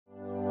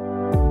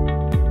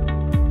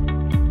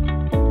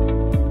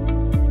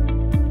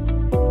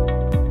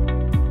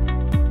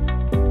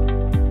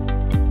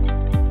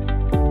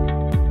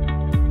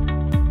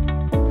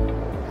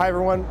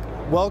everyone,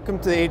 welcome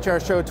to the AHR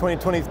Show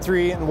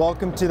 2023 and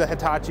welcome to the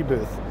Hitachi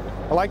booth.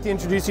 I'd like to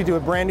introduce you to a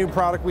brand new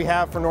product we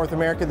have for North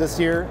America this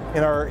year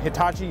in our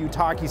Hitachi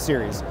Yutaki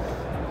series.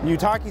 The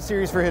Yutaki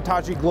series for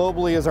Hitachi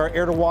globally is our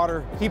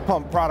air-to-water heat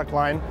pump product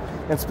line,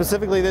 and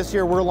specifically this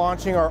year we're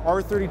launching our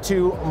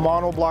R32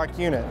 monoblock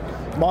unit.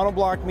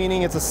 Monoblock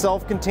meaning it's a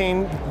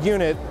self-contained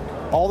unit,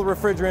 all the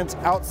refrigerants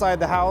outside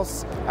the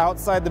house,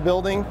 outside the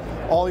building,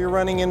 all you're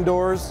running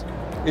indoors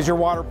is your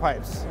water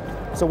pipes.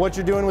 So what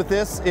you're doing with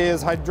this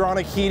is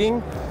hydronic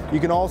heating. You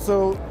can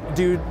also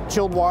do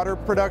chilled water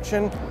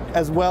production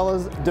as well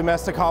as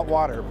domestic hot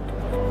water.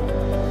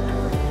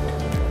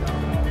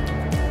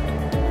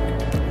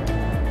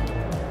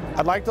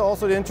 I'd like to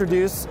also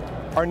introduce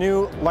our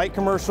new light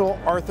commercial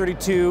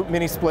R32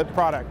 mini split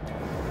product.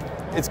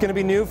 It's going to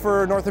be new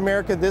for North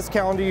America this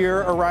calendar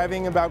year,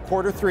 arriving about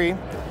Q3.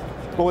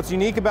 But what's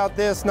unique about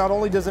this, not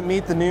only does it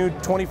meet the new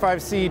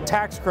 25C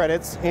tax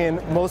credits in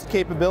most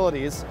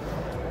capabilities,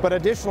 but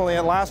additionally,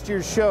 at last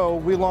year's show,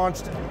 we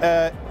launched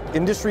an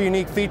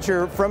industry-unique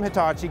feature from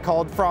Hitachi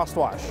called Frost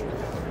Wash.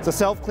 It's a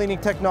self-cleaning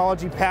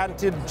technology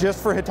patented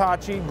just for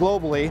Hitachi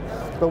globally,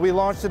 but we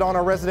launched it on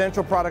our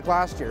residential product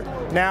last year.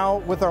 Now,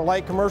 with our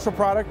light commercial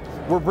product,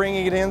 we're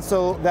bringing it in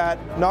so that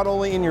not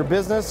only in your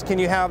business can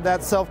you have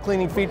that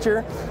self-cleaning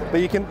feature, but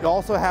you can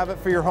also have it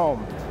for your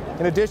home.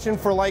 In addition,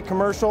 for light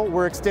commercial,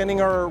 we're extending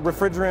our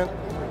refrigerant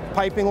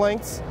piping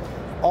lengths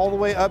all the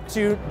way up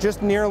to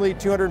just nearly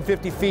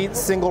 250 feet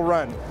single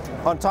run.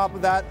 On top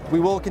of that, we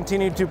will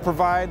continue to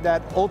provide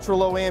that ultra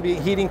low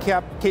ambient heating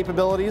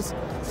capabilities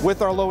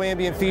with our low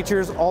ambient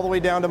features all the way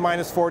down to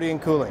 -40 in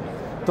cooling.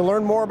 To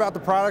learn more about the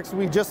products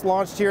we just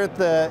launched here at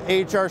the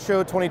AHR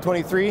Show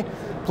 2023,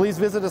 please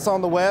visit us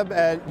on the web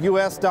at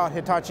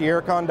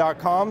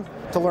us.hitachieaircon.com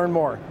to learn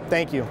more.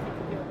 Thank you.